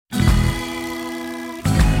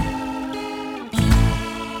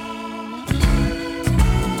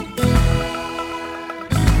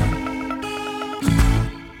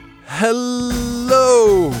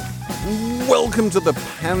Hello! Welcome to the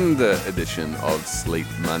Panda edition of Slate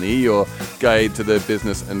Money, your guide to the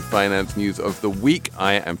business and finance news of the week.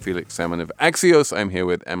 I am Felix Salmon of Axios. I'm here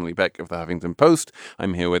with Emily Beck of the Huffington Post.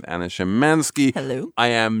 I'm here with Anna Szymanski. Hello. I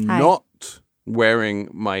am not wearing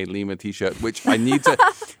my Lima t-shirt, which I need to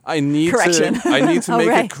make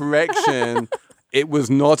a correction. It was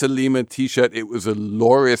not a Lima t-shirt. It was a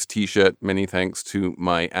Loris t-shirt. Many thanks to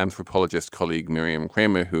my anthropologist colleague, Miriam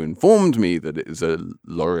Kramer, who informed me that it is a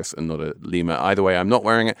Loris and not a Lima. Either way, I'm not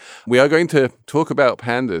wearing it. We are going to talk about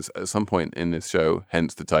pandas at some point in this show,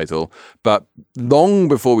 hence the title. But long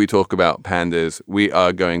before we talk about pandas, we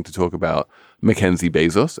are going to talk about Mackenzie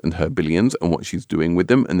Bezos and her billions and what she's doing with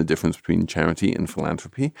them and the difference between charity and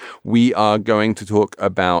philanthropy. We are going to talk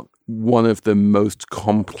about one of the most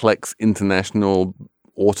complex international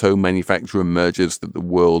auto manufacturer mergers that the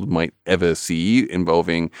world might ever see,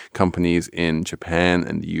 involving companies in Japan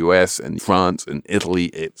and the US and France and Italy.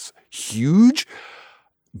 It's huge.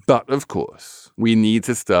 But of course, we need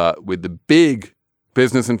to start with the big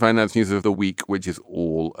business and finance news of the week, which is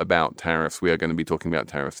all about tariffs. We are going to be talking about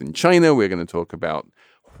tariffs in China. We're going to talk about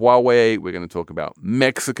Huawei. We're going to talk about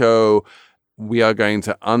Mexico. We are going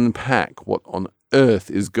to unpack what on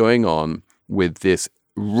earth is going on with this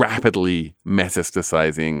rapidly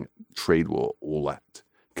metastasizing trade war. All that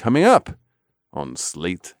coming up on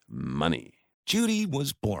Slate Money. Judy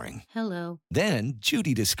was boring. Hello. Then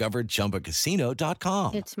Judy discovered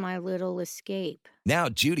ChumbaCasino.com. It's my little escape. Now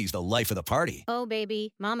Judy's the life of the party. Oh,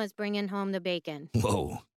 baby, mama's bringing home the bacon.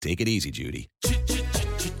 Whoa, take it easy, Judy.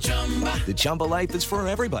 The Chumba life is for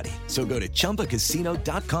everybody. So go to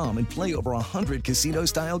ChumbaCasino.com and play over 100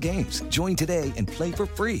 casino-style games. Join today and play for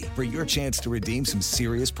free for your chance to redeem some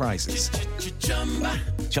serious prizes.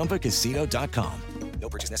 ChumbaCasino.com. No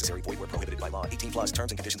purchase necessary. Void where prohibited by law. 18 plus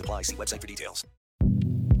terms and conditions apply. See website for details.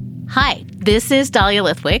 Hi, this is Dahlia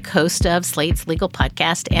Lithwick, host of Slate's legal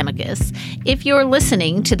podcast, Amicus. If you're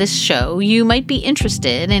listening to this show, you might be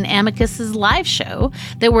interested in Amicus's live show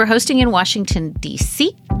that we're hosting in Washington,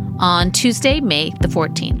 D.C. on Tuesday, May the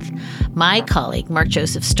 14th. My colleague, Mark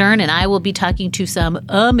Joseph Stern, and I will be talking to some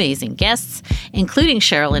amazing guests, including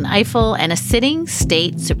Sherrilyn Ifill and a sitting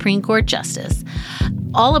state Supreme Court justice,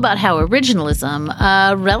 all about how originalism,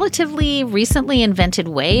 a relatively recently invented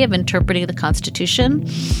way of interpreting the Constitution,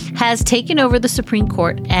 has taken over the Supreme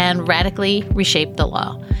Court and radically reshaped the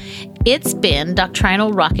law. It's been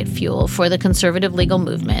doctrinal rocket fuel for the conservative legal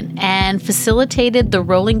movement and facilitated the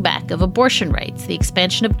rolling back of abortion rights, the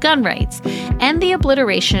expansion of gun rights, and the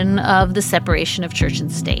obliteration of the separation of church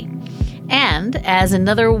and state. And as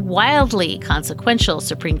another wildly consequential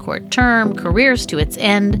Supreme Court term careers to its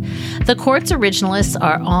end, the court's originalists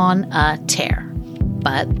are on a tear.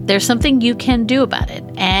 But there's something you can do about it,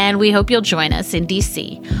 and we hope you'll join us in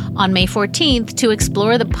D.C. on May 14th to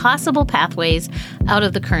explore the possible pathways out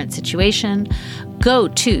of the current situation. Go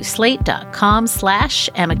to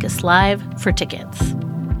slate.com/Amicus Live for tickets.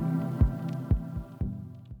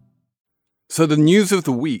 So the news of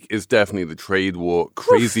the week is definitely the trade war.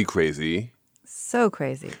 Crazy. So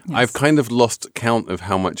crazy. Yes. I've kind of lost count of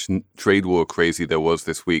how much trade war crazy there was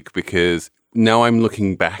this week, because now I'm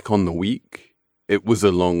looking back on the week. It was a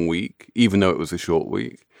long week, even though it was a short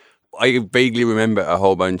week. I vaguely remember a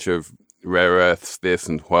whole bunch of rare earths, this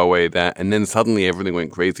and Huawei, that. And then suddenly everything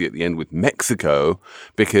went crazy at the end with Mexico,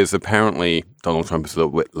 because apparently Donald Trump is a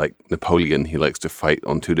little bit like Napoleon. He likes to fight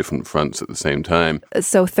on two different fronts at the same time.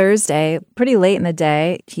 So Thursday, pretty late in the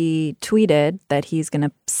day, he tweeted that he's going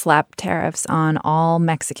to slap tariffs on all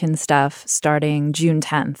Mexican stuff starting June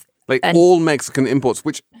 10th. All Mexican imports,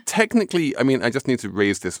 which technically, I mean, I just need to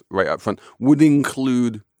raise this right up front, would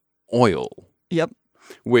include oil. Yep.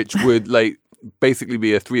 Which would basically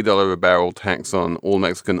be a $3 a barrel tax on all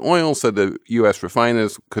Mexican oil. So the U.S.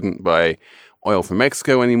 refiners couldn't buy oil from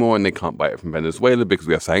Mexico anymore, and they can't buy it from Venezuela because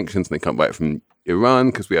we have sanctions, and they can't buy it from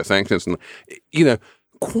Iran because we have sanctions. And,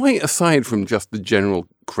 quite aside from just the general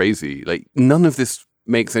crazy, none of this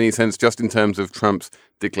makes any sense just in terms of Trump's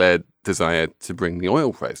declared desire to bring the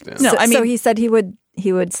oil price down. No, so he said he would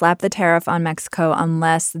slap the tariff on Mexico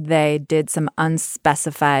unless they did some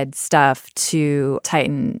unspecified stuff to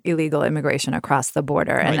tighten illegal immigration across the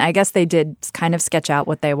border. Right. And I guess they did kind of sketch out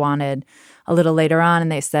what they wanted a little later on.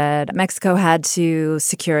 And they said Mexico had to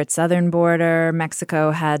secure its southern border. Mexico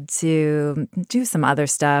had to do some other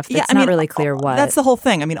stuff. It's not really clear what. That's the whole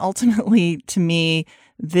thing. I mean, ultimately, to me,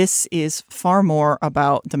 this is far more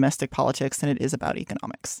about domestic politics than it is about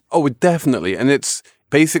economics. Oh, definitely. And it's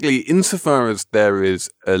basically, insofar as there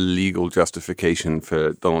is a legal justification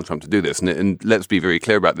for Donald Trump to do this, and let's be very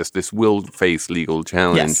clear about this will face legal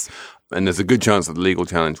challenge. Yes. And there's a good chance that the legal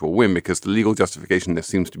challenge will win because the legal justification there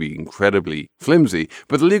seems to be incredibly flimsy.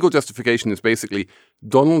 But the legal justification is basically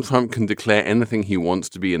Donald Trump can declare anything he wants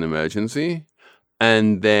to be an emergency.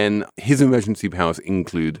 And then his emergency powers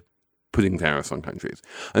include putting tariffs on countries.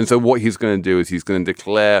 And so what he's going to do is he's going to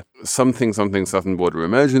declare something southern border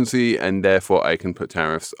emergency, and therefore I can put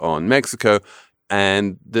tariffs on Mexico.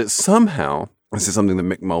 And that somehow, this is something that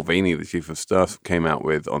Mick Mulvaney, the chief of staff, came out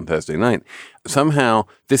with on Thursday night. Somehow,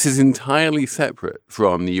 this is entirely separate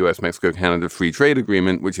from the U.S.-Mexico-Canada Free Trade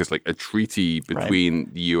Agreement, which is like a treaty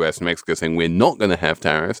between the U.S. and Mexico saying we're not going to have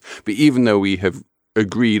tariffs. But even though we have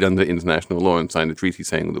agreed under international law and signed a treaty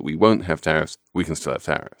saying that we won't have tariffs, we can still have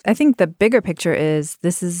tariffs. I think the bigger picture is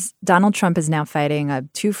Donald Trump is now fighting a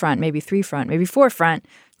 2-front, maybe 3-front, maybe 4-front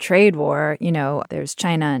trade war. You know, there's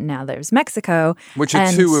China and now there's Mexico. Which are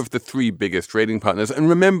 2 of the 3 biggest trading partners. And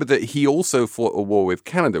remember that he also fought a war with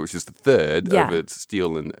Canada, which is the third over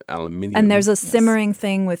steel and aluminium. And there's a simmering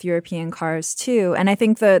thing with European cars too. And I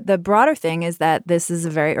think the broader thing is that this is a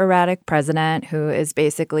very erratic president who is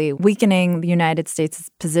basically weakening the United States'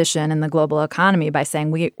 position in the global economy by saying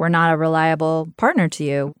we're not a reliable partner to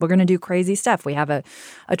you. We're going to do crazy stuff. We have a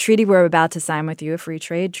treaty we're about to sign with you, a free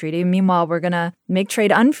trade treaty. Meanwhile, we're going to make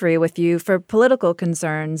trade unfree with you for political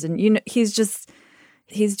concerns. And, you know,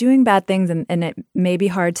 he's doing bad things, and it may be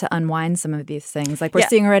hard to unwind some of these things. Like we're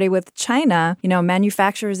seeing already with China, you know,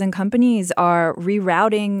 manufacturers and companies are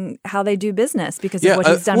rerouting how they do business because of what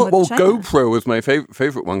he's done with China. GoPro was my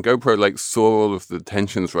favorite one. GoPro saw all of the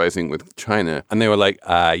tensions rising with China, and they were like,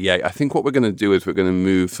 I think what we're going to do is we're going to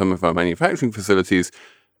move some of our manufacturing facilities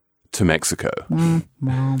to Mexico.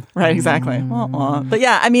 Right, exactly. But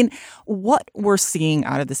yeah, I mean, what we're seeing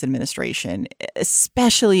out of this administration,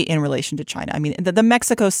 especially in relation to China, I mean, the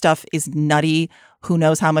Mexico stuff is nutty. Who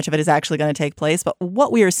knows how much of it is actually going to take place? But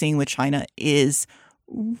what we are seeing with China is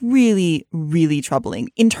really, really troubling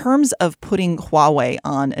in terms of putting Huawei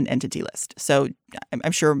on an entity list. So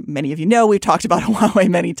I'm sure many of you know we've talked about Huawei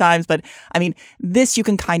many times, but I mean, this you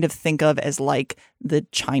can kind of think of as like the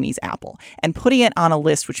Chinese Apple and putting it on a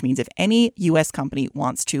list, which means if any U.S. company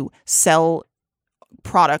wants to sell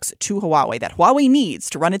products to Huawei that Huawei needs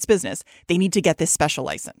to run its business, they need to get this special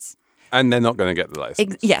license. And they're not going to get the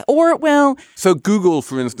license. So Google,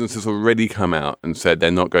 for instance, has already come out and said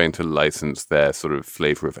they're not going to license their sort of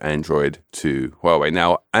flavor of Android to Huawei.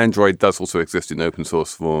 Now, Android does also exist in open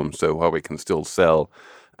source form, so Huawei can still sell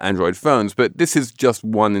Android phones. But this is just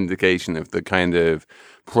one indication of the kind of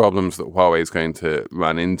problems that Huawei is going to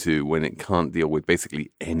run into when it can't deal with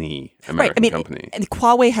basically any American company. And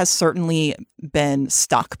Huawei has certainly been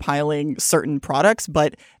stockpiling certain products,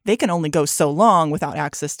 but they can only go so long without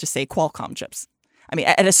access to, say, Qualcomm chips. I mean,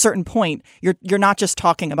 at a certain point, you're not just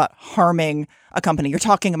talking about harming a company. You're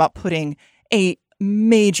talking about putting a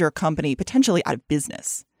major company potentially out of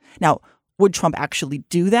business. Now, would Trump actually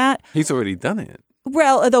do that? He's already done it.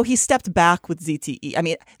 Well, although he stepped back with ZTE. I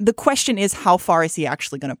mean, the question is, how far is he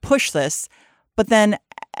actually going to push this? But then,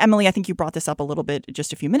 Emily, I think you brought this up a little bit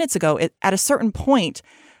just a few minutes ago. At a certain point,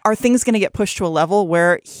 are things going to get pushed to a level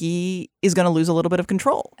where he is going to lose a little bit of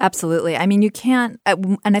control? Absolutely. I mean, you can't,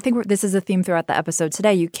 and I think this is a theme throughout the episode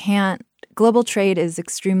today, you can't, global trade is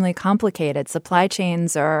extremely complicated. Supply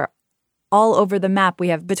chains are all over the map. We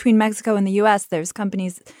have, between Mexico and the U.S., there's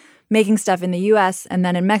companies making stuff in the U.S. and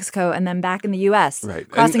then in Mexico and then back in the U.S. Right.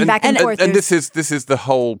 Crossing back and forth. And this is the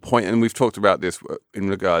whole point, and we've talked about this in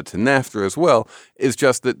regard to NAFTA as well, is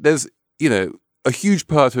just that there's, you know, a huge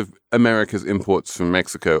part of America's imports from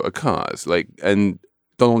Mexico are cars. And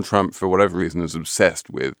Donald Trump, for whatever reason, is obsessed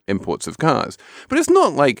with imports of cars. But it's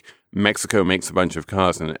not like Mexico makes a bunch of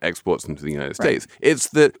cars and exports them to the United States. It's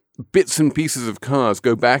that bits and pieces of cars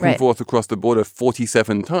go back and forth across the border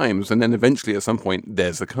 47 times, and then eventually at some point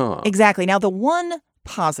there's a car. Exactly. Now, the one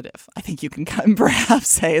positive I think you can perhaps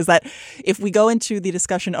say is that if we go into the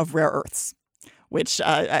discussion of rare earths, which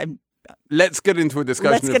let's get into a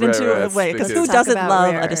discussion of rare earths. Because who doesn't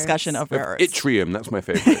love a discussion of rare earths? Yttrium, that's my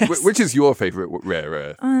favorite. Which is your favorite rare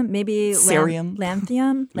earth? Maybe cerium.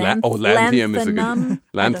 Lanthanum. Lanthanum is a good.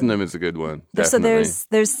 Lanthanum is a good one. Definitely.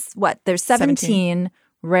 So there's 17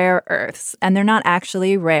 rare earths, and they're not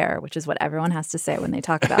actually rare, which is what everyone has to say when they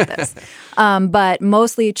talk about this. But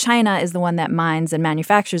mostly China is the one that mines and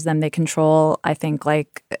manufactures them. They control, I think,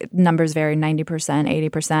 like numbers vary,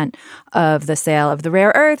 90%, 80% of the sale of the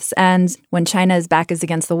rare earths. And when China's back is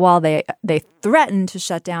against the wall, they threaten to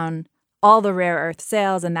shut down all the rare earth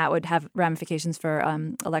sales, and that would have ramifications for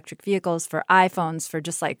electric vehicles, for iPhones, for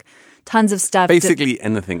just like tons of stuff. Basically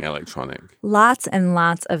anything electronic. Lots and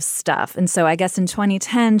lots of stuff. And so I guess in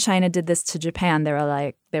 2010, China did this to Japan.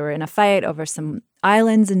 They were in a fight over some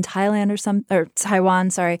islands in Thailand or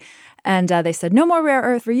Taiwan, sorry. And they said, no more rare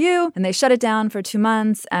earth for you. And they shut it down for 2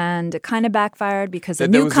 months. And it kind of backfired because a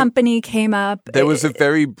new company came up. There was a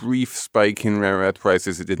very brief spike in rare earth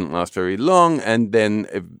prices. It didn't last very long. And then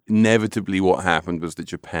inevitably what happened was that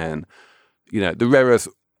Japan, the rare earths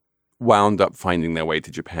wound up finding their way to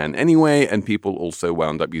Japan anyway, and people also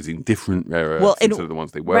wound up using different rare earths instead of the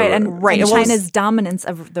ones they were. Right, and China's dominance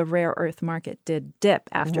of the rare earth market did dip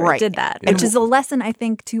after it did that, which is a lesson, I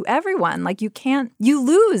think, to everyone. Like, you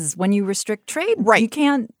lose when you restrict trade. Right. You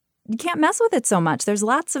can't mess with it so much. There's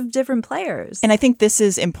lots of different players. And I think this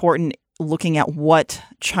is important looking at what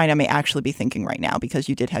China may actually be thinking right now, because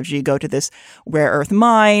you did have Xi go to this rare earth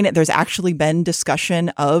mine. There's actually been discussion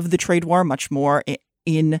of the trade war much more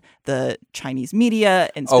in the Chinese media.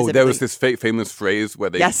 And there was this famous phrase where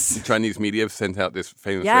the Chinese media sent out this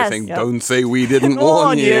famous phrase saying, don't say we didn't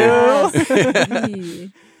warn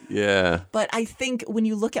you. Yeah. But I think when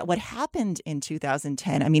you look at what happened in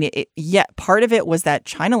 2010, I mean, part of it was that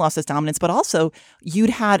China lost its dominance, but also you'd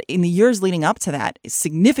had in the years leading up to that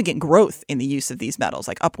significant growth in the use of these metals,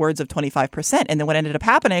 like upwards of 25%. And then what ended up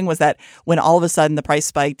happening was that when all of a sudden the price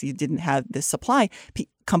spiked, you didn't have this supply,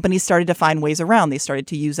 companies started to find ways around. They started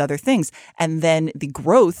to use other things, and then the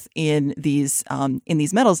growth in these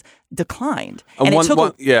metals declined. And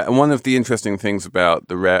one of the interesting things about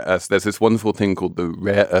the rare earths, there's this wonderful thing called the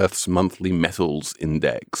Rare Earths Monthly Metals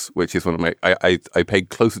Index, which is one of my. I paid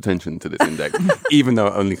close attention to this index, even though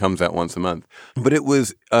it only comes out once a month. But it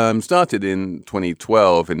was started in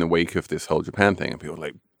 2012 in the wake of this whole Japan thing,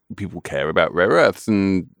 and people care about rare earths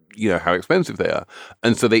and how expensive they are.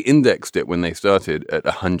 And so they indexed it when they started at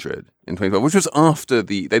 100 in 2012, which was after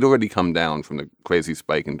they'd already come down from the crazy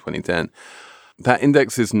spike in 2010. That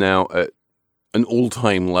index is now at an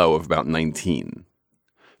all-time low of about 19.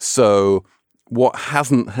 So what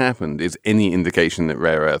hasn't happened is any indication that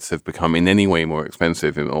rare earths have become in any way more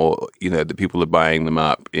expensive, or, that people are buying them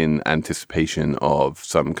up in anticipation of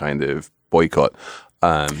some kind of boycott.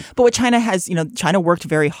 But what China has, China worked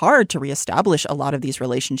very hard to reestablish a lot of these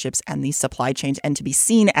relationships and these supply chains and to be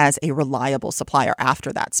seen as a reliable supplier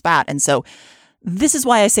after that spat. And so this is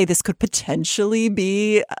why I say this could potentially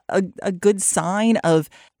be a good sign of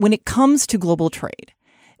when it comes to global trade.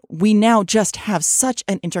 We now just have such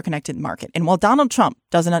an interconnected market. And while Donald Trump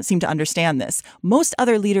doesn't seem to understand this, most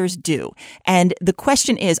other leaders do. And the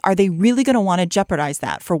question is, are they really going to want to jeopardize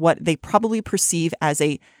that for what they probably perceive as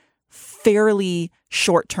a fairly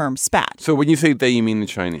short-term spat? So when you say they, you mean the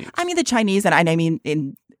Chinese? I mean the Chinese, and I mean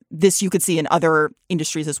in this you could see in other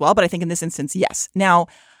industries as well, but I think in this instance, yes. Now,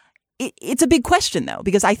 it's a big question, though,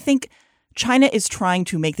 because I think China is trying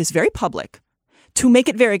to make this very public, to make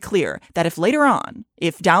it very clear that if later on,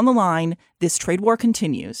 if down the line this trade war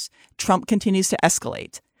continues, Trump continues to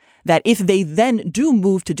escalate, that if they then do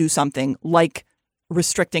move to do something like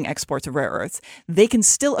restricting exports of rare earths, they can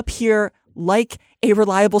still appear like a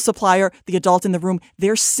reliable supplier, the adult in the room.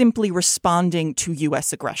 They're simply responding to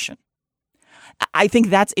U.S. aggression. I think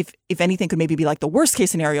that's, if anything, could maybe be like the worst case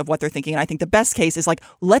scenario of what they're thinking. And I think the best case is like,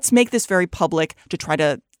 let's make this very public to try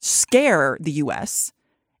to scare the U.S.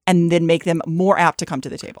 and then make them more apt to come to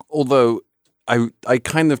the table. Although I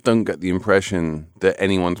kind of don't get the impression that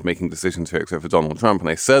anyone's making decisions here except for Donald Trump. And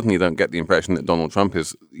I certainly don't get the impression that Donald Trump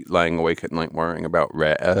is lying awake at night worrying about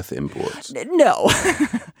rare earth imports. No.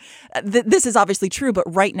 This is obviously true, but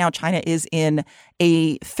right now China is in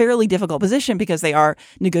a fairly difficult position because they are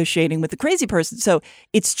negotiating with the crazy person. So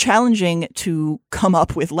it's challenging to come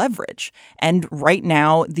up with leverage. And right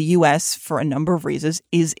now, the U.S., for a number of reasons,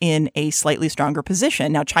 is in a slightly stronger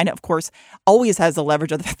position. Now, China, of course, always has the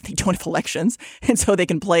leverage of the fact that they don't have elections, and so they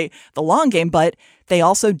can play the long game, but they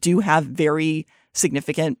also do have very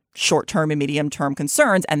significant short-term and medium-term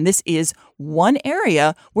concerns. And this is one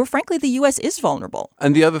area where, frankly, the U.S. is vulnerable.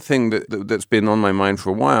 And the other thing that's been on my mind for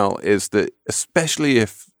a while is that, especially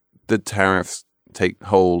if the tariffs take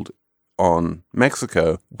hold on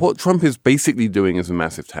Mexico, what Trump is basically doing is a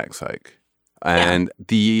massive tax hike. And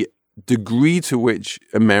the degree to which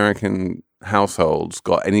American households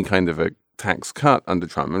got any kind of a tax cut under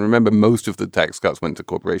Trump. And remember, most of the tax cuts went to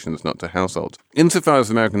corporations, not to households. Insofar as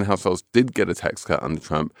American households did get a tax cut under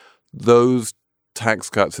Trump, those tax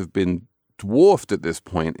cuts have been dwarfed at this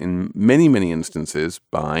point in many, many instances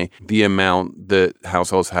by the amount that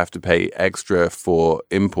households have to pay extra for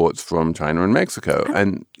imports from China and Mexico.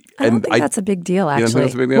 And I don't think that's a big deal, actually. You don't think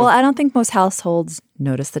that's a big deal? Well, I don't think most households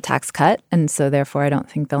notice the tax cut, and so therefore I don't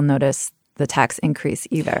think they'll notice the tax increase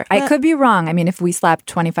either. I could be wrong. I mean, if we slap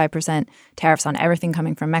 25% tariffs on everything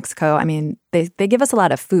coming from Mexico, I mean, they give us a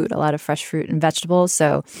lot of food, a lot of fresh fruit and vegetables,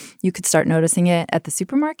 so you could start noticing it at the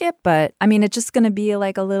supermarket, but I mean, it's just going to be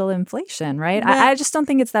like a little inflation, right? I just don't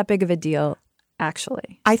think it's that big of a deal,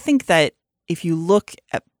 actually. I think that if you look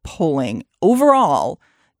at polling overall,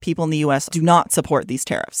 people in the U.S. do not support these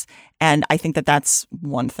tariffs. And I think that that's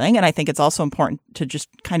one thing. And I think it's also important to just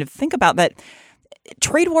kind of think about that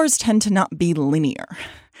trade wars tend to not be linear.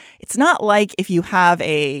 It's not like if you have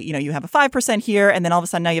you have a 5% here and then all of a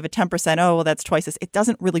sudden now you have a 10%. Oh, well, that's twice this. It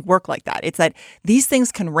doesn't really work like that. It's that these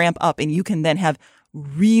things can ramp up and you can then have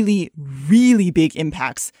really, really big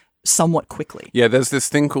impacts somewhat quickly. Yeah, there's this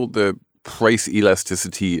thing called the price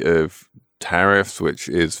elasticity of tariffs, which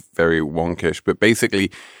is very wonkish, but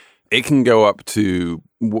basically it can go up to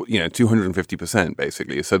 250%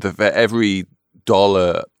 basically. So that for every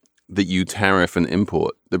dollar that you tariff an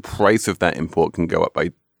import, the price of that import can go up by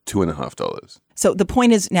 $2.50. So the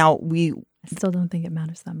point is now I still don't think it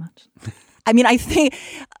matters that much. I mean, I think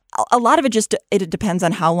a lot of it depends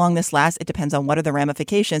on how long this lasts. It depends on what are the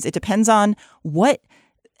ramifications. It depends on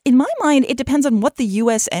in my mind, it depends on what the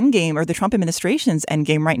U.S. endgame or the Trump administration's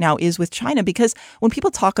endgame right now is with China. Because when people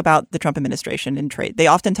talk about the Trump administration and trade, they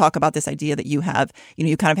often talk about this idea that you have,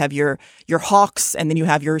 you kind of have your hawks and then you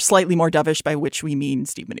have your slightly more dovish, by which we mean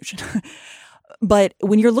Steve Mnuchin. But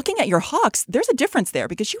when you're looking at your hawks, there's a difference there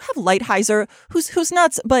because you have Lighthizer, who's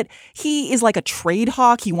nuts, but he is like a trade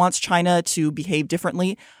hawk. He wants China to behave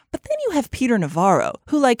differently. But then you have Peter Navarro,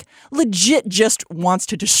 who legit just wants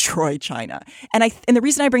to destroy China. And the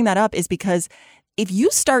reason I bring that up is because if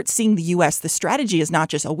you start seeing the U.S., the strategy is not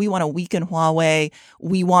just, we want to weaken Huawei,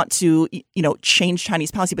 we want to, change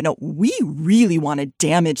Chinese policy, but no, we really want to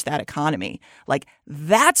damage that economy.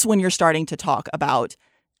 That's when you're starting to talk about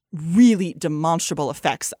really demonstrable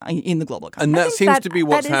effects in the global economy. And that seems to be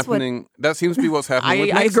what's happening. That seems to be what's happening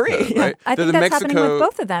with Mexico. I agree. Right? I think that's happening with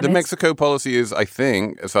both of them. The Mexico policy is, I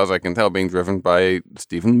think, as far as I can tell, being driven by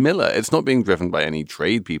Stephen Miller. It's not being driven by any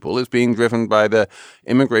trade people. It's being driven by the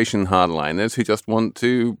immigration hardliners who just want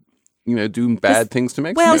to do bad things to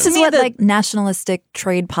Mexico. Well, this is what nationalistic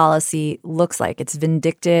trade policy looks like. It's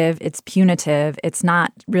vindictive. It's punitive. It's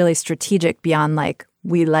not really strategic beyond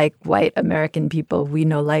we like white American people. We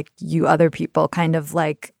know you other people kind of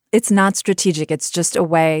it's not strategic. It's just a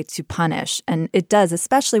way to punish. And it does,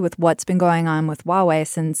 especially with what's been going on with Huawei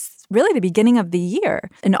since really the beginning of the year.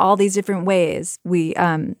 In all these different ways,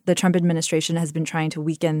 the Trump administration has been trying to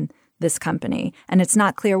weaken this company. And it's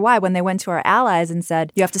not clear why. When they went to our allies and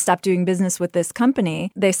said, you have to stop doing business with this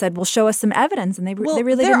company, they said, well, show us some evidence. And they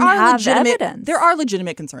really didn't have evidence. There are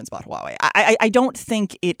legitimate concerns about Huawei. I don't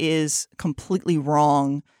think it is completely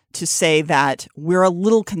wrong to say that we're a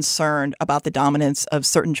little concerned about the dominance of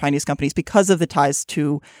certain Chinese companies because of the ties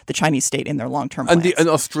to the Chinese state in their long-term plans. And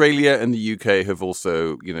Australia and the UK have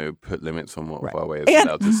also, put limits on what Huawei is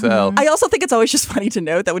allowed to sell. I also think it's always just funny to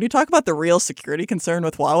note that when you talk about the real security concern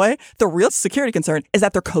with Huawei, the real security concern is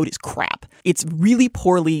that their code is crap. It's really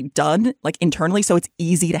poorly done, internally, so it's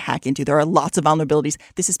easy to hack into. There are lots of vulnerabilities.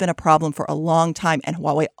 This has been a problem for a long time, and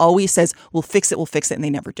Huawei always says, we'll fix it, and they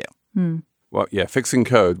never do. Well, yeah, fixing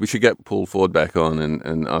code. We should get Paul Ford back on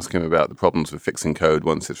and ask him about the problems with fixing code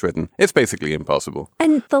once it's written. It's basically impossible.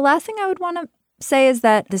 And the last thing I would want to say is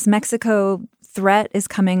that this Mexico threat is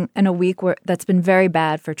coming in a week that's been very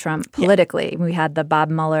bad for Trump politically. Yeah. We had the Bob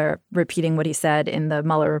Mueller repeating what he said in the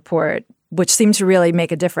Mueller report, which seemed to really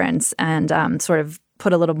make a difference and sort of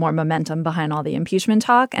put a little more momentum behind all the impeachment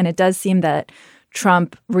talk. And it does seem that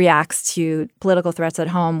Trump reacts to political threats at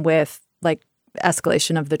home with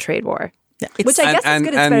escalation of the trade war. Yeah, which I guess is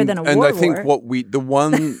good. It's better than a war. And I think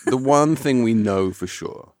the one thing we know for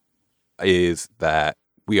sure is that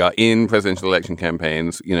we are in presidential election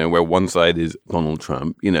campaigns, where one side is Donald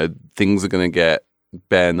Trump. Things are going to get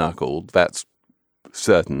bare knuckled. That's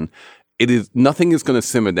certain. Nothing is going to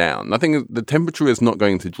simmer down. The temperature is not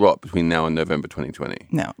going to drop between now and November 2020.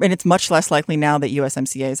 No, and it's much less likely now that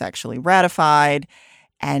USMCA is actually ratified,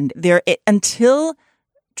 and until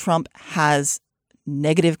Trump has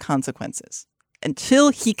negative consequences,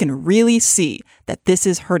 until he can really see that this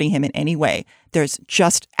is hurting him in any way, there's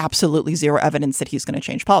just absolutely zero evidence that he's going to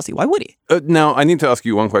change policy. Why would he? Now, I need to ask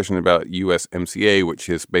you one question about USMCA, which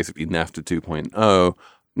is basically NAFTA 2.0.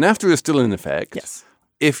 NAFTA is still in effect. Yes.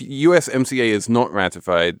 If USMCA is not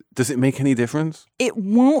ratified, does it make any difference? It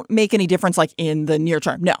won't make any difference in the near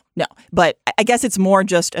term. No. But I guess it's more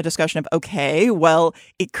just a discussion of, okay, well,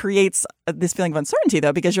 it creates this feeling of uncertainty,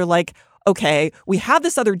 though, because you're okay, we have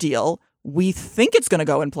this other deal. We think it's going to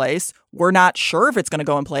go in place. We're not sure if it's going to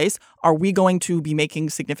go in place. Are we going to be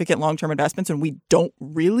making significant long-term investments and we don't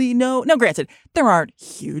really know? Now, granted, there aren't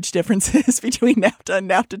huge differences between NAFTA and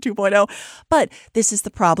NAFTA 2.0, but this is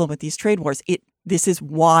the problem with these trade wars. This is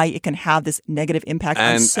why it can have this negative impact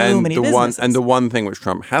on so many businesses. And the one thing which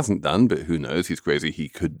Trump hasn't done, but who knows, he's crazy, he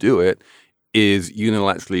could do it, is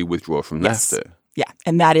unilaterally withdraw from NAFTA. Yeah,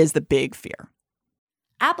 and that is the big fear.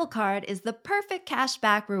 Apple Card is the perfect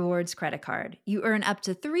cashback rewards credit card. You earn up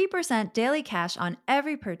to 3% daily cash on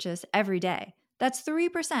every purchase every day. That's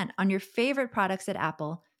 3% on your favorite products at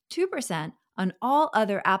Apple, 2% on all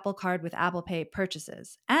other Apple Card with Apple Pay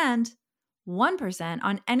purchases, and 1%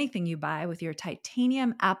 on anything you buy with your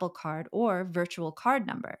titanium Apple Card or virtual card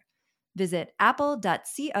number. Visit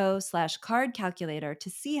apple.co/card calculator to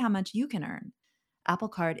see how much you can earn. Apple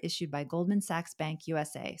Card issued by Goldman Sachs Bank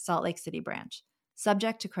USA, Salt Lake City branch.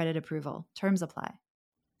 Subject to credit approval. Terms apply.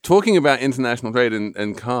 Talking about international trade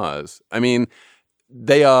and cars, I mean,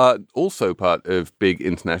 they are also part of big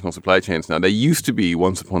international supply chains now. There used to be,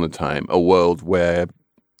 once upon a time, a world where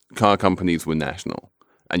car companies were national.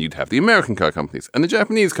 And you'd have the American car companies and the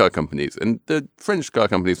Japanese car companies and the French car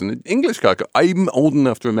companies and the English car companies. I'm old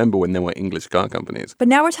enough to remember when there were English car companies. But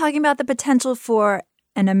now we're talking about the potential for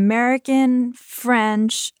an American,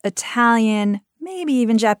 French, Italian, maybe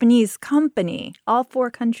even Japanese company. All 4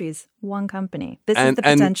 countries, one company. This is the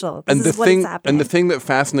potential. This is what's happening. And the thing that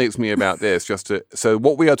fascinates me about this, so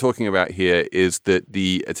what we are talking about here is that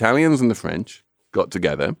the Italians and the French got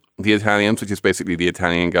together. The Italians, which is basically the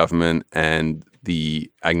Italian government and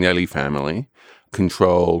the Agnelli family,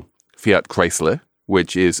 control Fiat Chrysler,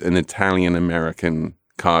 which is an Italian-American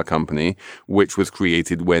car company, which was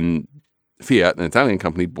created when Fiat, an Italian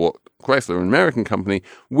company, bought Chrysler, an American company,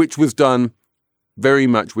 which was done very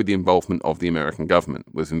much with the involvement of the American government,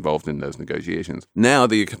 was involved in those negotiations. Now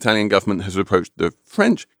the Italian government has approached the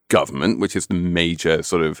French government, which is the major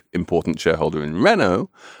sort of important shareholder in Renault,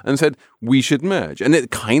 and said, we should merge. And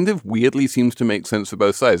it kind of weirdly seems to make sense for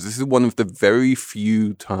both sides. This is one of the very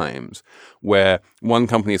few times where one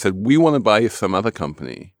company said, we want to buy some other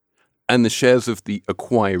company, and the shares of the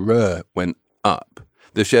acquirer went up.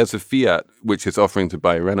 The shares of Fiat, which is offering to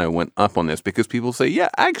buy Renault, went up on this because people say, yeah,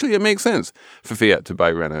 actually, it makes sense for Fiat to buy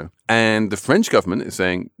Renault. And the French government is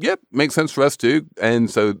saying, yep, makes sense for us too. And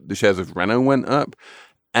so the shares of Renault went up.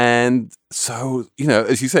 And so, you know,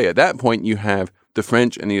 as you say, at that point, you have the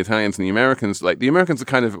French and the Italians and the Americans. Like the Americans are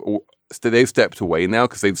kind of, they've stepped away now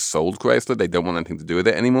because they've sold Chrysler. They don't want anything to do with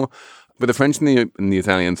it anymore. But the French and the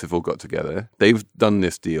Italians have all got together. They've done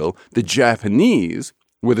this deal. The Japanese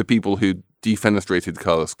were the people who defenestrated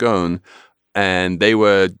Carlos Ghosn, and they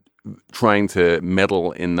were trying to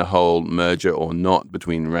meddle in the whole merger or not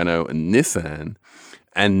between Renault and Nissan.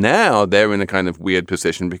 And now they're in a kind of weird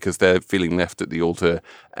position because they're feeling left at the altar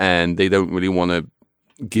and they don't really want to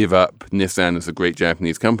give up Nissan as a great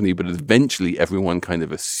Japanese company. But eventually everyone kind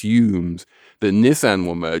of assumes that Nissan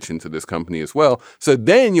will merge into this company as well. So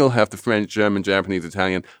then you'll have the French, German, Japanese,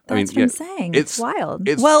 Italian. That's what I'm saying. It's wild.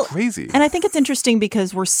 It's crazy. And I think it's interesting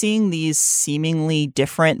because we're seeing these seemingly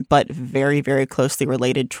different but very, very closely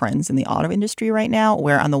related trends in the auto industry right now,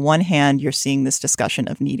 where on the one hand, you're seeing this discussion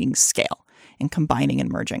of needing scale and combining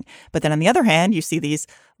and merging. But then on the other hand, you see these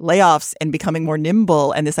layoffs and becoming more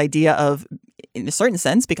nimble and this idea of, in a certain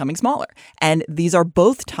sense, becoming smaller. And these are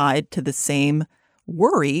both tied to the same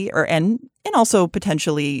worry and also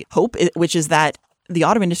potentially hope, which is that the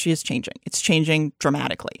auto industry is changing. It's changing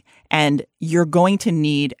dramatically. And you're going to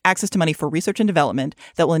need access to money for research and development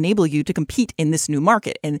that will enable you to compete in this new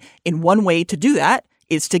market. And in one way to do that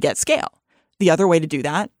is to get scale. The other way to do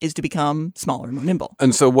that is to become smaller and more nimble.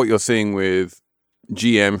 And so what you're seeing with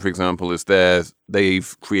GM, for example, is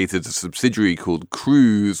they've created a subsidiary called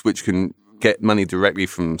Cruise, which can get money directly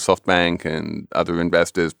from SoftBank and other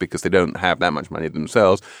investors because they don't have that much money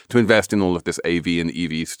themselves to invest in all of this AV and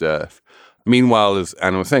EV stuff. Meanwhile, as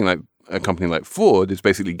Anna was saying, like a company like Ford is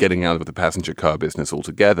basically getting out of the passenger car business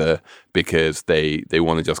altogether because they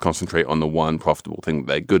want to just concentrate on the one profitable thing that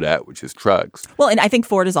they're good at, which is trucks. Well, and I think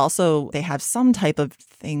Ford is also, they have some type of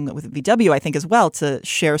thing with VW, I think, as well, to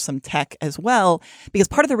share some tech as well. Because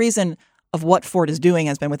part of the reason of what Ford is doing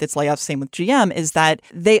has been with its layoffs, same with GM, is that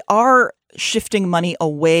they are shifting money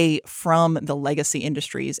away from the legacy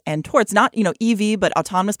industries and towards not, EV, but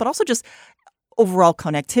autonomous, but also just overall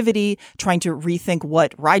connectivity, trying to rethink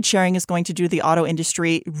what ride sharing is going to do to the auto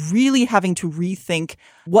industry, really having to rethink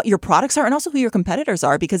what your products are and also who your competitors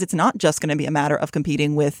are, because it's not just going to be a matter of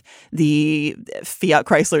competing with the Fiat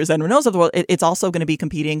Chryslers and Renaults of the world. It's also going to be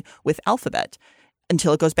competing with Alphabet.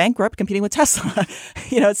 until it goes bankrupt competing with Tesla.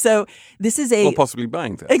 So this is or possibly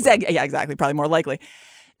buying Tesla. Exactly. Yeah, exactly. Probably more likely.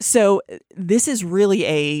 So this is really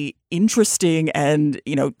a interesting and,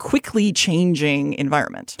 quickly changing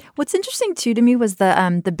environment. What's interesting, too, to me was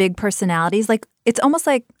the big personalities. Like, it's almost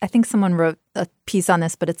like, I think someone wrote a piece on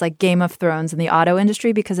this, but it's like Game of Thrones in the auto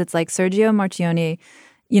industry, because it's like Sergio Marchionne,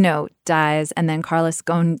 dies, and then Carlos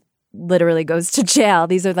Ghosn literally goes to jail.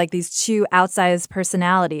 These are like these two outsized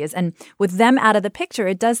personalities. And with them out of the picture,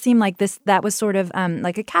 it does seem like that was sort of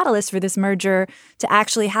like a catalyst for this merger to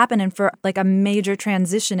actually happen and for like a major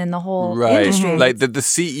transition in the whole industry. Mm-hmm. Like the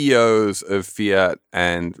CEOs of Fiat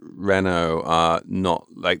and Renault are not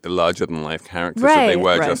like the larger-than-life characters that they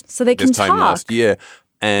were just so they this can time talk. last year.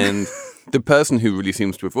 And the person who really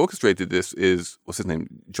seems to have orchestrated this is, what's his name?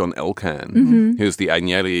 John Elkann, who's the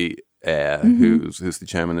Agnelli heir, who's the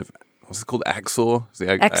chairman of, what's it called? Axor?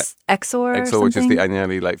 Exor, which is the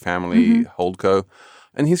Agnelli family holdco.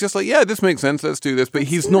 And he's just like, yeah, this makes sense. Let's do this. But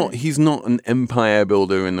he's not an empire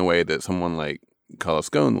builder in the way that someone like Carlos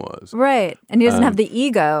Ghosn was. Right. And he doesn't have the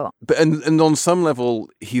ego. But and on some level,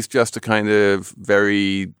 he's just a kind of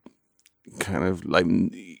very kind of like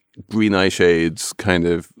green eye shades kind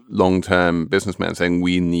of long-term businessman saying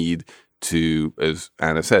we need to, as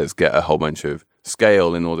Anna says, get a whole bunch of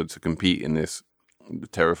scale in order to compete in this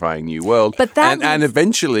terrifying new world. But and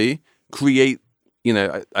eventually create,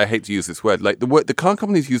 I hate to use this word, like the car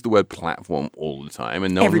companies use the word platform all the time,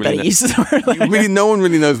 and everybody uses the word. No one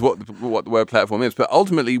really knows what the word platform is. But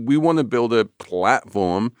ultimately, we want to build a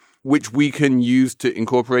platform which we can use to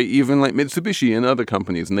incorporate even like Mitsubishi and other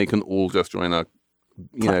companies, and they can all just join our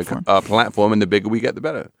our platform, and the bigger we get, the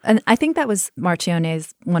better. And I think that was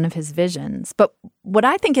Marchionne's one of his visions. But what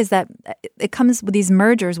I think is that it comes with these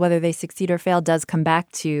mergers, whether they succeed or fail, does come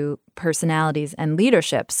back to personalities and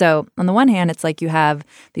leadership. So on the one hand, it's like you have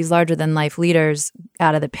these larger-than-life leaders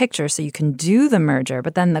out of the picture, so you can do the merger.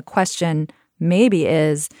 But then the question maybe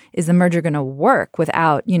is the merger going to work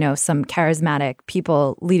without, some charismatic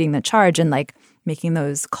people leading the charge and like making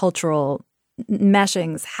those cultural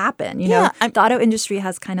meshings happen. The auto industry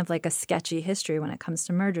has kind of like a sketchy history when it comes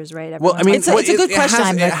to mergers, right? Well, I mean, it's a good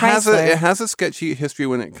question. It has a sketchy history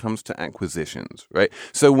when it comes to acquisitions, right?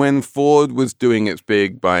 So when Ford was doing its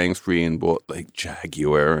big buying spree and bought like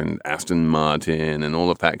Jaguar and Aston Martin and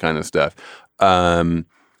all of that kind of stuff,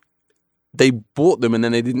 they bought them and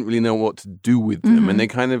then they didn't really know what to do with them, and they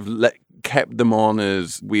kind of kept them on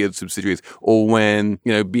as weird subsidiaries. Or when,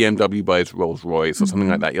 BMW buys Rolls-Royce or something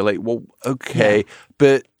like that, you're like, well, okay. Yeah.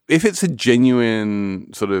 But if it's a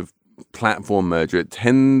genuine sort of platform merger, it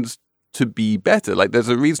tends to be better. Like there's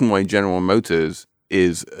a reason why General Motors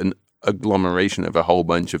is an agglomeration of a whole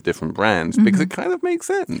bunch of different brands, because it kind of makes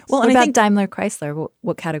sense. Well, and I think Daimler Chrysler,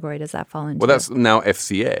 what category does that fall into? Well, that's now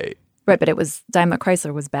FCA. Right, but it was Daimler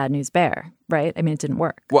Chrysler was Bad News Bear, right? I mean, it didn't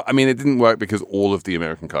work. Well, I mean, it didn't work because all of the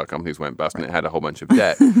American car companies went bust and it had a whole bunch of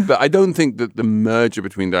debt. But I don't think that the merger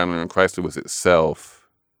between Daimler and Chrysler was itself,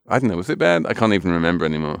 I don't know, was it bad? I can't even remember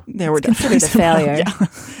anymore. There were definitely a failure.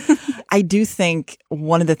 I do think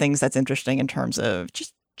one of the things that's interesting in terms of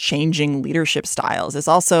just changing leadership styles is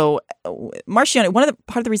also Marchionne.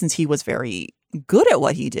 Part of the reasons he was very good at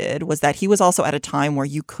what he did was that he was also at a time where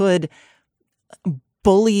you could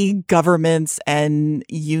bully governments and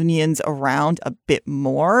unions around a bit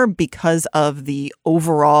more because of the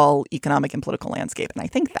overall economic and political landscape. And I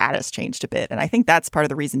think that has changed a bit. And I think that's part of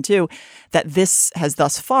the reason, too, that this has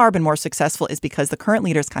thus far been more successful is because the current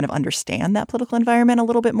leaders kind of understand that political environment a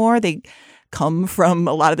little bit more. They come from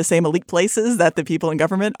a lot of the same elite places that the people in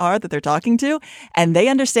government are that they're talking to. And they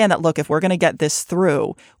understand that, look, if we're going to get this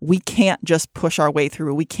through, we can't just push our way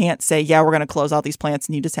through. We can't say, yeah, we're going to close all these plants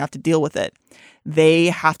and you just have to deal with it. They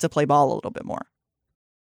have to play ball a little bit more.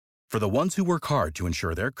 For the ones who work hard to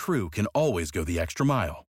ensure their crew can always go the extra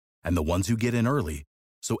mile, and the ones who get in early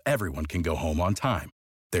so everyone can go home on time,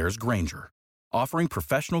 there's Grainger, offering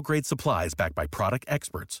professional-grade supplies backed by product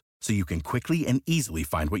experts so you can quickly and easily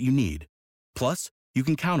find what you need. Plus, you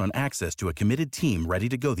can count on access to a committed team ready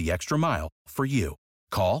to go the extra mile for you.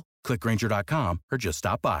 Call, click Grainger.com, or just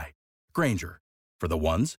stop by. Grainger, for the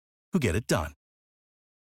ones who get it done.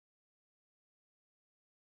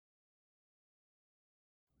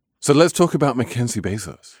 So let's talk about Mackenzie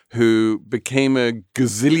Bezos, who became a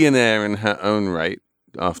gazillionaire in her own right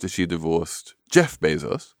after she divorced Jeff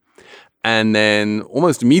Bezos, and then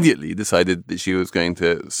almost immediately decided that she was going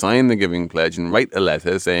to sign the Giving Pledge and write a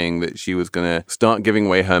letter saying that she was going to start giving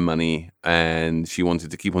away her money, and she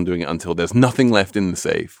wanted to keep on doing it until there's nothing left in the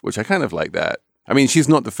safe, which I kind of like that. I mean, she's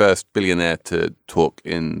not the first billionaire to talk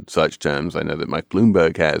in such terms. I know that Mike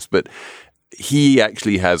Bloomberg has, but he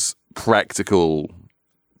actually has practical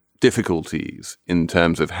difficulties in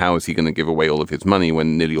terms of how is he going to give away all of his money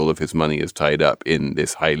when nearly all of his money is tied up in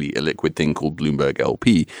this highly illiquid thing called Bloomberg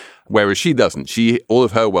LP, whereas she doesn't. All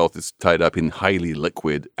of her wealth is tied up in highly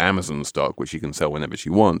liquid Amazon stock, which she can sell whenever she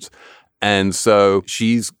wants. And so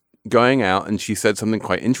she's going out and she said something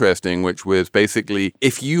quite interesting, which was basically,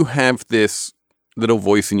 if you have this little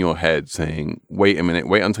voice in your head saying, wait a minute,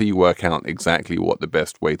 wait until you work out exactly what the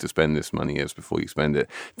best way to spend this money is before you spend it.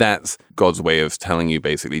 That's God's way of telling you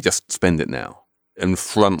basically, just spend it now and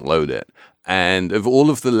front load it. And of all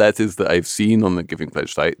of the letters that I've seen on the Giving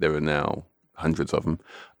Pledge site, there are now hundreds of them.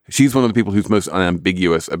 She's one of the people who's most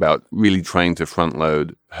unambiguous about really trying to front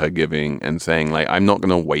load her giving and saying, like, I'm not going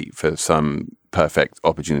to wait for some perfect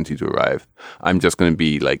opportunity to arrive. I'm just going to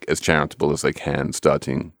be like as charitable as I can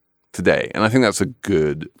starting today. And I think that's a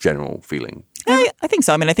good general feeling. I think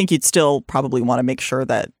so. I mean, I think you'd still probably want to make sure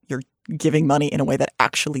that you're giving money in a way that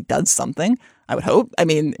actually does something, I would hope.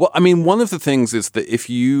 One of the things is that if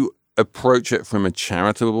you approach it from a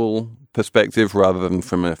charitable perspective rather than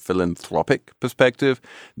from a philanthropic perspective,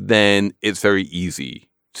 then it's very easy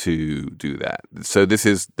to do that. So this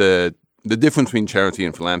is the difference between charity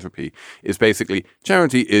and philanthropy is basically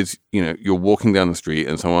charity is, you're walking down the street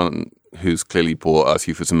and someone who's clearly poor asks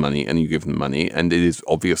you for some money and you give them money and it is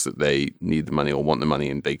obvious that they need the money or want the money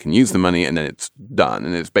and they can use the money and then it's done.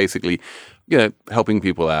 And it's basically, helping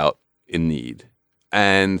people out in need.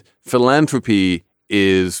 And philanthropy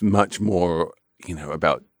is much more,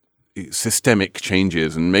 about systemic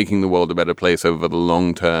changes and making the world a better place over the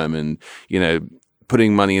long term and,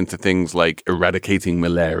 putting money into things like eradicating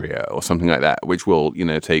malaria or something like that, which will,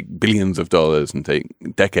 take billions of dollars and take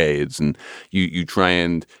decades. And you try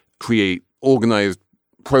and create organized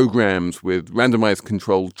programs with randomized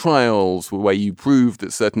controlled trials where you prove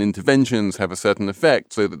that certain interventions have a certain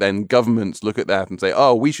effect so that then governments look at that and say,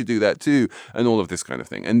 oh, we should do that too, and all of this kind of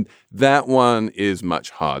thing. And that one is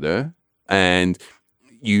much harder. And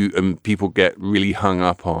people get really hung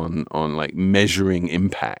up on like measuring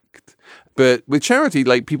impact. But with charity,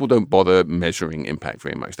 like people don't bother measuring impact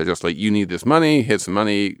very much. They're just like, you need this money, here's some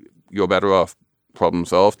money, you're better off, problem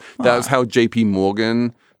solved. That's how JP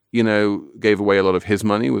Morgan, gave away a lot of his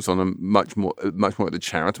money, was on a much more at the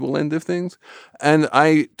charitable end of things. And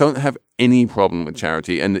I don't have any problem with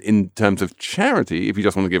charity. And in terms of charity, if you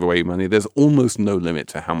just want to give away money, there's almost no limit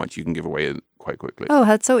to how much you can give away quite quickly. Oh,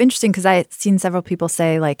 that's so interesting because I've seen several people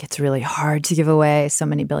say like it's really hard to give away so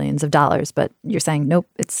many billions of dollars, but you're saying, nope,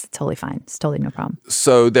 it's totally fine. It's totally no problem.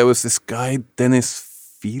 So there was this guy, Dennis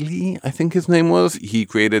Feely, I think his name was. He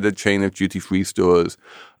created a chain of duty-free stores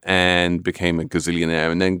and became a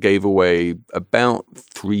gazillionaire and then gave away about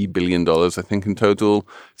 $3 billion, I think, in total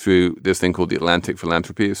through this thing called the Atlantic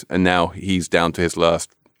Philanthropies. And now he's down to his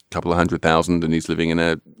last couple of 100,000 and he's living in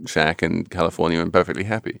a shack in California and perfectly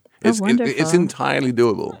happy. It's entirely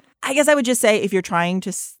doable. I guess I would just say if you're trying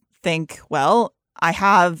to think, well, I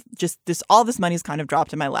have just all this money's kind of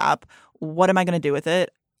dropped in my lap. What am I going to do with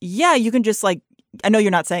it? Yeah, you can just I know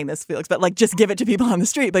you're not saying this, Felix, but just give it to people on the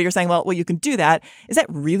street. But you're saying, well, you can do that. Is that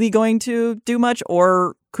really going to do much?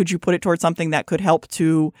 Or could you put it towards something that could help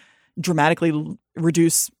to dramatically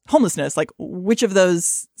reduce homelessness? Like, which of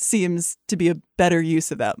those seems to be a better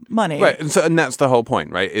use of that money? Right. And that's the whole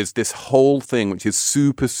point, right? Is this whole thing, which is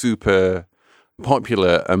super, super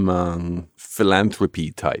popular among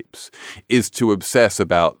philanthropy types, is to obsess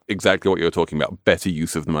about exactly what you're talking about, better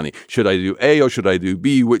use of the money. Should I do A or should I do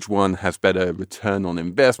B? Which one has better return on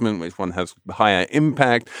investment? Which one has higher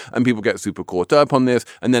impact? And people get super caught up on this.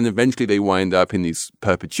 And then eventually they wind up in these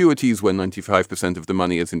perpetuities where 95% of the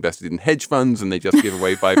money is invested in hedge funds and they just give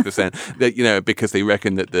away 5% that, because they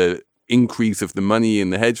reckon that the increase of the money in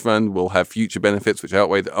the hedge fund will have future benefits which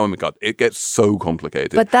outweigh oh my God, it gets so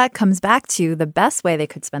complicated. But that comes back to the best way they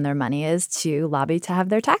could spend their money is to lobby to have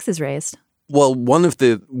their taxes raised. Well, one of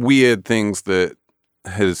the weird things that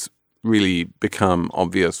has really become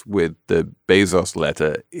obvious with the Bezos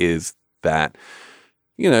letter is that,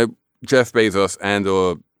 Jeff Bezos and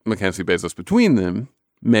or Mackenzie Bezos between them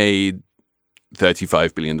made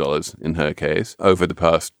 $35 billion in her case over the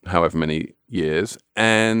past however many years.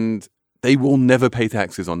 And they will never pay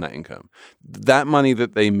taxes on that income. That money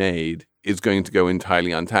that they made is going to go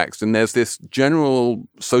entirely untaxed. And there's this general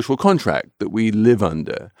social contract that we live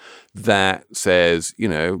under that says,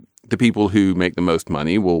 the people who make the most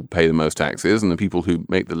money will pay the most taxes and the people who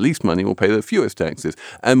make the least money will pay the fewest taxes.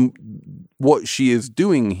 And what she is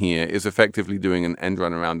doing here is effectively doing an end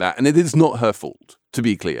run around that. And it is not her fault, to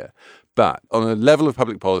be clear. But on a level of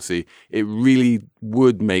public policy, it really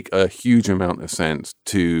would make a huge amount of sense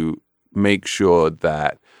to make sure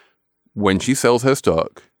that when she sells her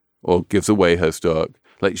stock or gives away her stock,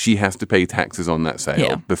 Like, she has to pay taxes on that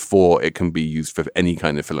sale before it can be used for any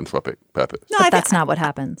kind of philanthropic purpose. No, but that's not what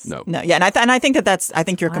happens. No. Yeah, and I think I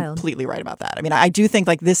think you're completely right about that. I mean, I do think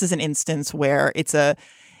like this is an instance where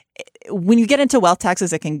when you get into wealth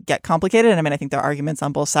taxes, it can get complicated. And I mean, I think there are arguments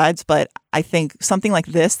on both sides, but I think something like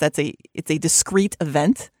this, it's a discrete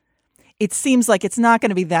event. It seems like it's not going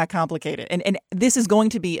to be that complicated. And this is going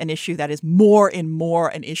to be an issue that is more and more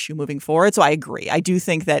an issue moving forward. So I agree. I do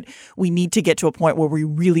think that we need to get to a point where we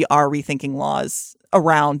really are rethinking laws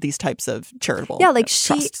around these types of charitable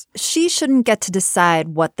trusts. She shouldn't get to decide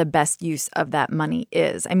what the best use of that money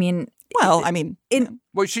is. I mean, she should. I mean,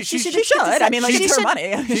 like, it's her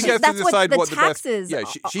money. She gets to decide what the taxes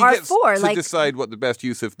she are gets for. To decide what the best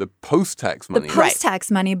use of the post-tax money is. The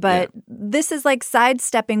post-tax money, but this is like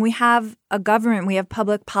sidestepping. We have a government. We have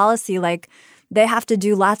public policy. Like, they have to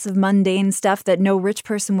do lots of mundane stuff that no rich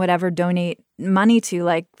person would ever donate money to,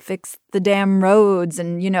 like fix the damn roads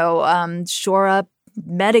and, shore up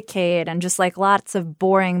Medicaid and just like lots of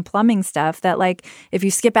boring plumbing stuff that, like, if you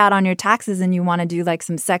skip out on your taxes and you want to do like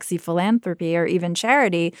some sexy philanthropy or even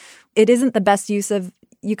charity, it isn't the best use of,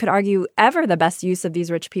 you could argue, ever the best use of these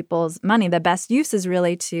rich people's money. The best use is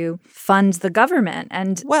really to fund the government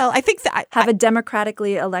and I think that have a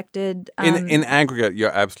democratically elected in aggregate, you're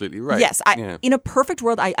absolutely right. Yes, in a perfect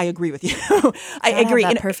world, I agree with you. I agree.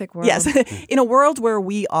 In a perfect world. Yes, in a world where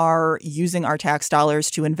we are using our tax dollars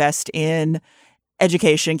to invest in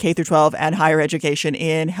education, K through 12, and higher education,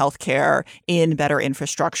 in healthcare, in better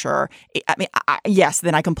infrastructure. I mean, yes,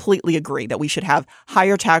 then I completely agree that we should have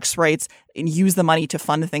higher tax rates and use the money to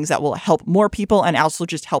fund things that will help more people and also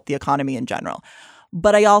just help the economy in general.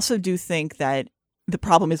 But I also do think that the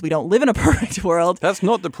problem is we don't live in a perfect world. That's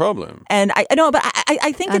not the problem. And I know, but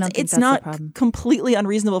I think it's not completely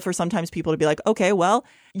unreasonable for sometimes people to be like, okay, well,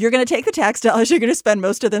 you're going to take the tax dollars, you're going to spend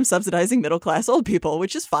most of them subsidizing middle-class old people,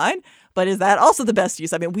 which is fine. But is that also the best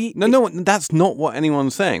use? I mean, No, that's not what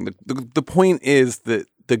anyone's saying. The point is that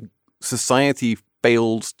the society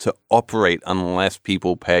fails to operate unless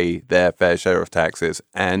people pay their fair share of taxes.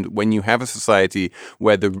 And when you have a society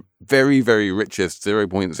where the very, very richest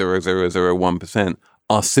 0.0001%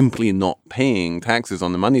 are simply not paying taxes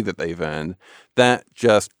on the money that they've earned, that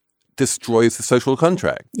just destroys the social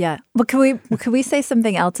contract. Yeah. But could we say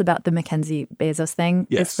something else about the Mackenzie Bezos thing?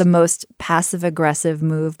 Yes. It's the most passive-aggressive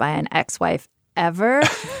move by an ex-wife ever,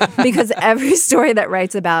 because every story that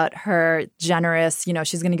writes about her generous,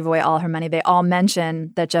 she's going to give away all her money, they all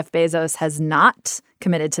mention that Jeff Bezos has not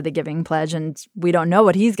committed to the giving pledge, and we don't know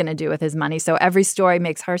what he's going to do with his money. So every story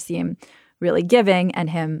makes her seem really giving and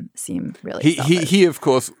him seem really selfish. He of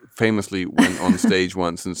course famously went on stage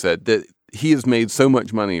once and said that he has made so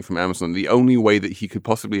much money from Amazon, the only way that he could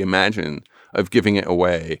possibly imagine of giving it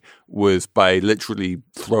away was by literally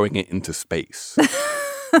throwing it into space.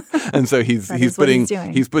 And so he's putting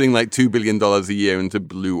like $2 billion a year into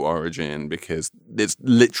Blue Origin because it's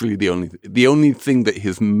literally the only thing that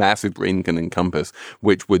his massive brain can encompass,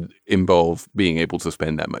 which would involve being able to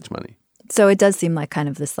spend that much money. So it does seem like kind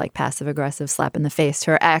of this like passive aggressive slap in the face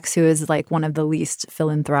to her ex, who is like one of the least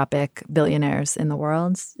philanthropic billionaires in the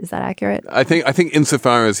world. Is that accurate? I think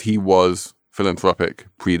insofar as he was philanthropic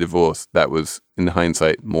pre-divorce, that was in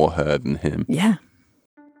hindsight more her than him. Yeah.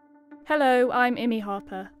 Hello, I'm Imi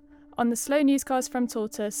Harper. On the Slow Newscast from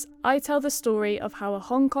Tortoise, I tell the story of how a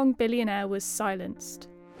Hong Kong billionaire was silenced.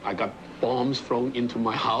 I got bombs thrown into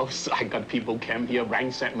my house. I got people came here,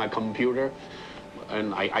 ransacked my computer.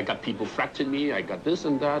 And I got people threatening me. I got this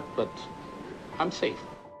and that, but I'm safe.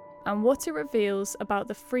 And what it reveals about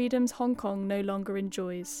the freedoms Hong Kong no longer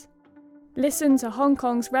enjoys. Listen to Hong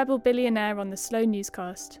Kong's rebel billionaire on the Slow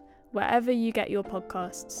Newscast, wherever you get your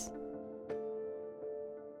podcasts.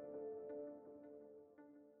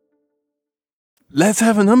 Let's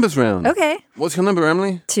have a numbers round. Okay. What's your number,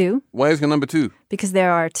 Emily? 2. Why is your number 2? Because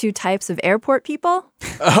there are 2 types of airport people.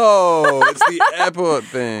 Oh, it's the airport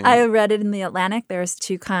thing. I read it in The Atlantic. There's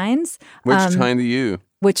 2 kinds. Which kind are you?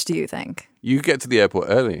 Which do you think? You get to the airport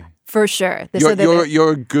early. For sure.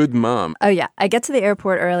 You're a good mom. Oh, yeah. I get to the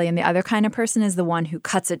airport early, and the other kind of person is the one who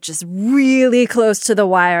cuts it just really close to the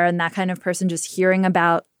wire, and that kind of person, just hearing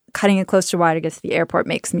about cutting it close to the wire to get to the airport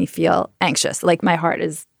makes me feel anxious. Like my heart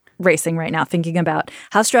is racing right now, thinking about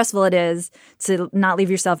how stressful it is to not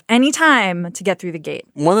leave yourself any time to get through the gate.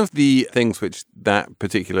 One of the things which that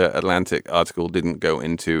particular Atlantic article didn't go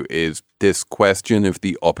into is this question of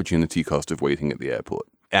the opportunity cost of waiting at the airport.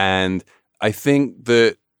 And I think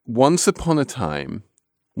that once upon a time,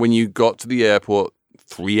 when you got to the airport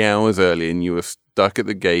 3 hours early and you were stuck at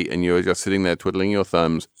the gate and you were just sitting there twiddling your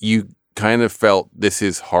thumbs, you kind of felt, this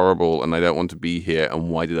is horrible and I don't want to be here,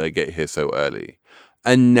 and why did I get here so early?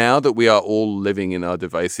 And now that we are all living in our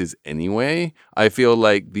devices anyway, I feel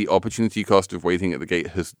like the opportunity cost of waiting at the gate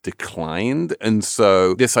has declined. And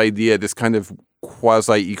so this idea, this kind of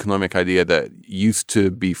quasi-economic idea that used to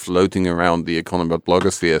be floating around the economic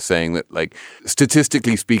blogosphere saying that, like,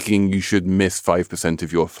 statistically speaking, you should miss 5%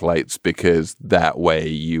 of your flights because that way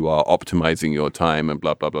you are optimizing your time and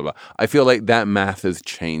blah, blah, blah, blah. I feel like that math has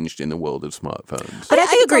changed in the world of smartphones. But I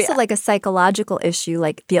think it's also like a psychological issue.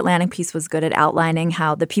 Like the Atlantic piece was good at outlining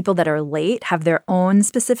how the people that are late have their own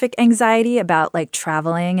specific anxiety about like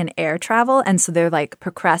traveling and air travel. And so they're like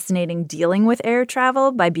procrastinating dealing with air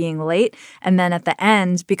travel by being late. And then at the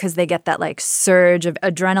end, because they get that like surge of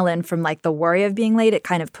adrenaline from like the worry of being late, it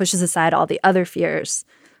kind of pushes aside all the other fears.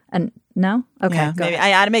 And no? Okay.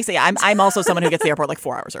 Yeah, maybe. I'm also someone who gets to the airport like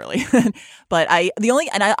 4 hours early. But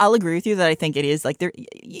I'll agree with you that I think it is like you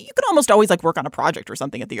can almost always like work on a project or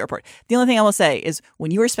something at the airport. The only thing I will say is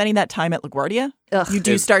when you are spending that time at LaGuardia, you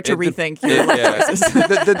do start to rethink your life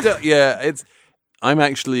choices. I'm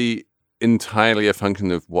actually entirely a function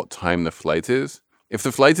of what time the flight is. If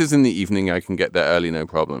the flight is in the evening, I can get there early, no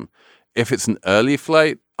problem. If it's an early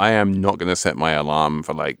flight, I am not going to set my alarm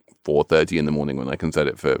for like 4:30 in the morning when I can set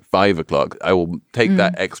it for 5 o'clock. I will take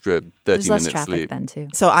that extra 30 There's minutes less traffic sleep. then too.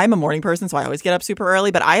 So I'm a morning person, so I always get up super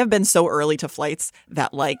early. But I have been so early to flights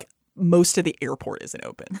that like most of the airport isn't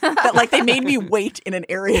open. That like they made me wait in an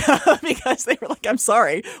area because they were like, I'm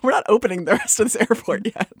sorry, we're not opening the rest of this airport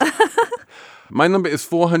yet. My number is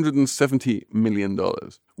 $470 million,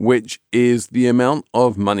 which is the amount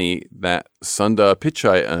of money that Sundar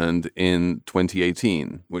Pichai earned in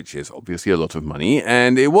 2018, which is obviously a lot of money.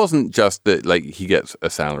 And it wasn't just that like he gets a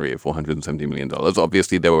salary of $470 million.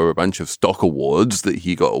 Obviously, there were a bunch of stock awards that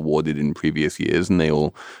he got awarded in previous years, and they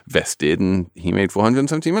all vested, and he made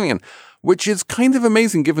 $470 million. Which is kind of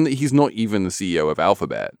amazing given that he's not even the CEO of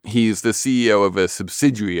Alphabet. He's the CEO of a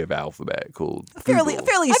subsidiary of Alphabet called fairly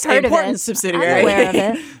I've important subsidiary. I'm aware of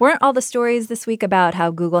it. Weren't all the stories this week about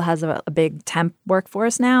how Google has a big temp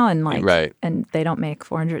workforce now and like and they don't make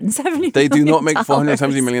 $470 They do not make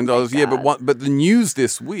 $470 million a year. But the news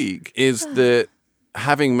this week is that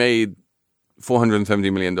having made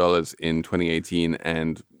 $470 million in 2018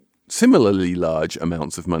 and similarly large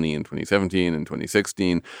amounts of money in 2017 and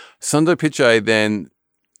 2016, Sundar Pichai then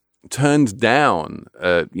turned down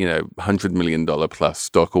a $100 million plus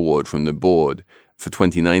stock award from the board for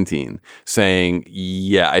 2019, saying,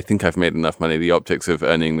 yeah, I think I've made enough money. The optics of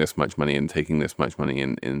earning this much money and taking this much money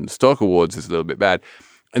in stock awards is a little bit bad.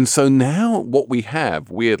 And so now what we have,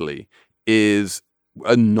 weirdly, is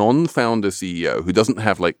a non-founder CEO who doesn't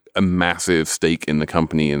have like a massive stake in the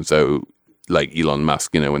company, and so like Elon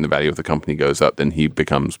Musk, when the value of the company goes up, then he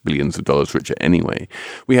becomes billions of dollars richer anyway.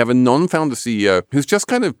 We have a non-founder CEO who's just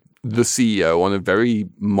kind of the CEO on a very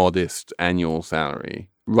modest annual salary,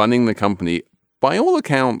 running the company. By all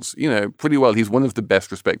accounts, pretty well. He's one of the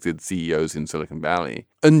best respected CEOs in Silicon Valley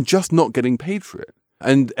and just not getting paid for it.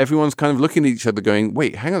 And everyone's kind of looking at each other going,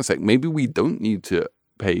 wait, hang on a sec. Maybe we don't need to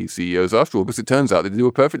pay CEOs after all, because it turns out they do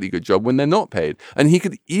a perfectly good job when they're not paid. And he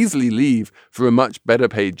could easily leave for a much better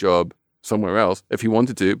paid job somewhere else if he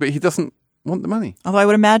wanted to, but he doesn't want the money. Although I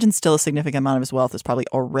would imagine still a significant amount of his wealth is probably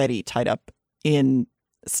already tied up in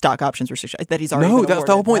stock options restrictions that he's already that's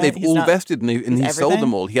the whole point. Right? They've all vested and he's sold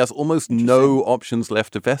them all. He has almost no options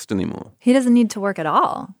left to vest anymore. He doesn't need to work at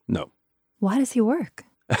all. No. Why does he work?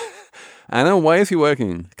 Anna, why is he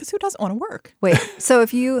working? Because who doesn't want to work? Wait, so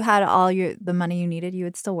if you had all the money you needed, you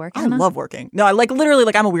would still work? I love working. No, I literally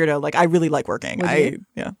I'm a weirdo. I really like working. I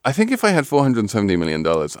think if I had $470 million,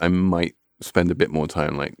 I might spend a bit more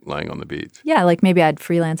time lying on the beach. Yeah, maybe I'd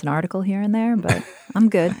freelance an article here and there, but I'm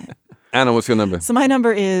good. Anna, what's your number? So my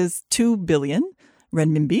number is 2 billion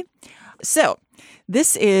renminbi. So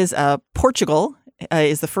this is Portugal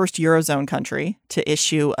is the first Eurozone country to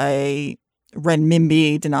issue a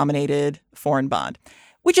renminbi denominated foreign bond,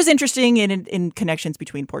 which is interesting in connections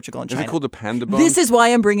between Portugal and China. Is it called a panda bond? This is why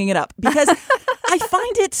I'm bringing it up, because I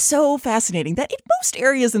find it so fascinating that in most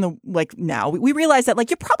areas in the now we realize that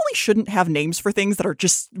you probably shouldn't have names for things that are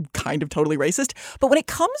just kind of totally racist. But when it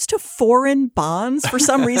comes to foreign bonds, for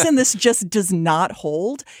some reason, this just does not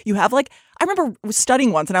hold. You have I remember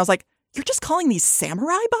studying once and I was like, you're just calling these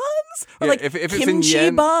samurai bonds? Or if it's kimchi in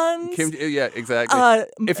yen, bonds? Yeah, exactly.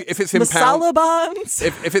 If it's in masala pounds, bonds?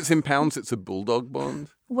 If it's in pounds, it's a bulldog bond.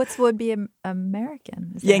 What would be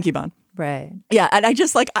American? Yankee bond. Right. Yeah, and I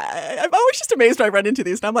just I'm always just amazed when I run into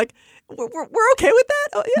these, and I'm like, we're okay with that?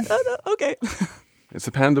 Oh yeah, no, okay. It's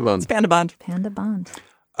a panda bond. It's panda bond. Panda bond.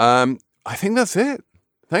 I think that's it.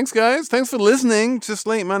 Thanks, guys. Thanks for listening to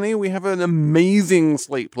Slate Money. We have an amazing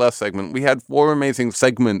Slate Plus segment. We had 4 amazing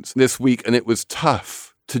segments this week, and it was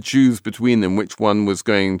tough to choose between them which one was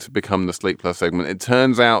going to become the Slate Plus segment. It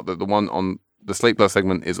turns out that the one on the Slate Plus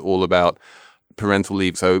segment is all about parental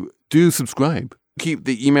leave. So do subscribe. Keep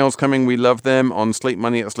the emails coming. We love them on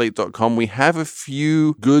slatemoney@slate.com. We have a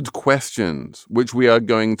few good questions, which we are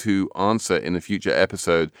going to answer in a future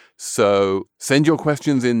episode. So send your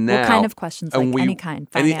questions in now. What kind of questions? Like any kind.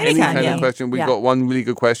 Any kind of question. We've got one really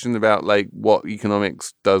good question about like what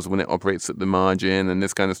economics does when it operates at the margin and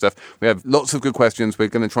this kind of stuff. We have lots of good questions. We're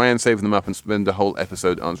going to try and save them up and spend a whole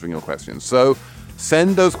episode answering your questions. So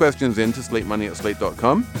send those questions in to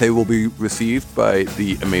slatemoney@slate.com. They will be received by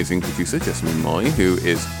the amazing producer, Jessamine Molly, who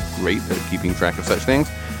is great at keeping track of such things.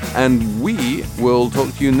 And we will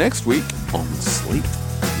talk to you next week on Slate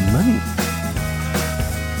Money.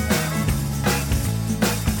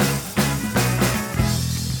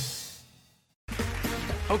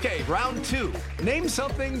 Okay, round 2. Name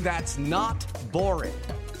something that's not boring.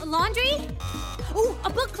 A laundry? Ooh, a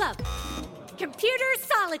book club. Computer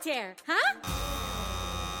solitaire, huh?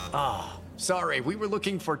 Ah, oh, sorry, we were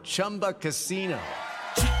looking for Chumba Casino.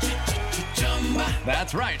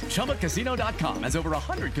 That's right, ChumbaCasino.com has over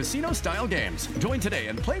 100 casino-style games. Join today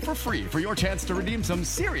and play for free for your chance to redeem some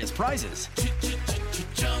serious prizes.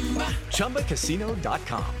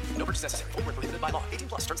 ChumbaCasino.com. No purchase necessary. Void where prohibited by law.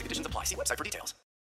 18+ terms and conditions apply. See website for details.